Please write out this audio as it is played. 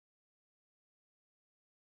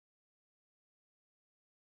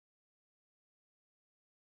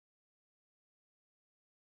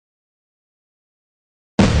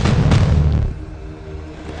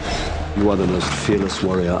You are the most fearless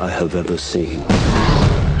warrior I have ever seen.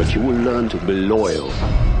 But you will learn to be loyal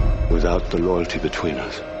without the loyalty between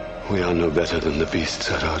us. We are no better than the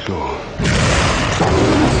beasts at our door.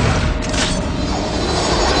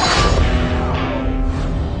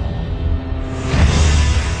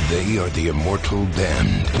 They are the immortal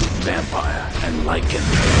damned. Vampire and Lycan.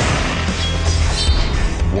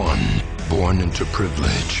 One born into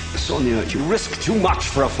privilege. Sonja, you risk too much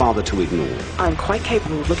for a father to ignore. I'm quite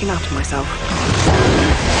capable of looking after myself.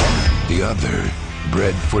 The other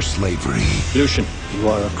bred for slavery. Lucian, you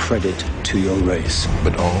are a credit to your race.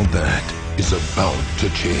 But all that is about to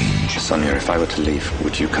change. Sonja, if I were to leave,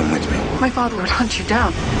 would you come with me? My father would hunt you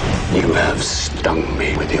down. You have stung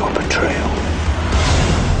me with your betrayal.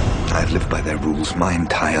 I've lived by their rules my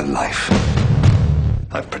entire life.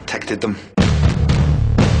 I've protected them.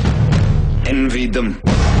 Envied them.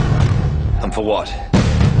 And for what?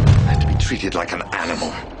 I have to be treated like an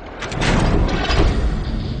animal.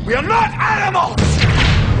 We are not animals!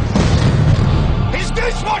 Is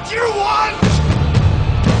this what you want?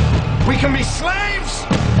 We can be slaves,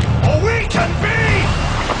 or we can be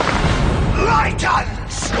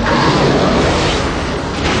Lycans!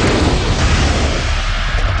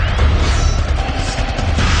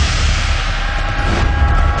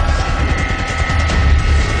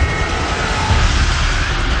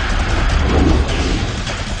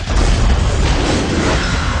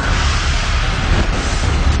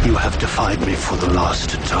 You have defied me for the last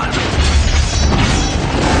time.